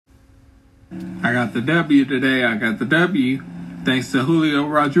I got the W today. I got the W thanks to Julio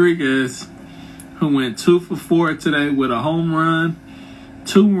Rodriguez, who went 2 for 4 today with a home run,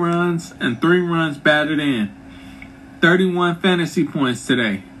 2 runs, and 3 runs batted in. 31 fantasy points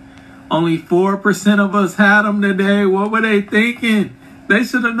today. Only 4% of us had him today. What were they thinking? They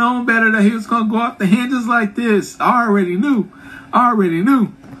should have known better that he was going to go off the hinges like this. I already knew.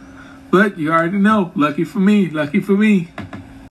 But you already know. Lucky for me.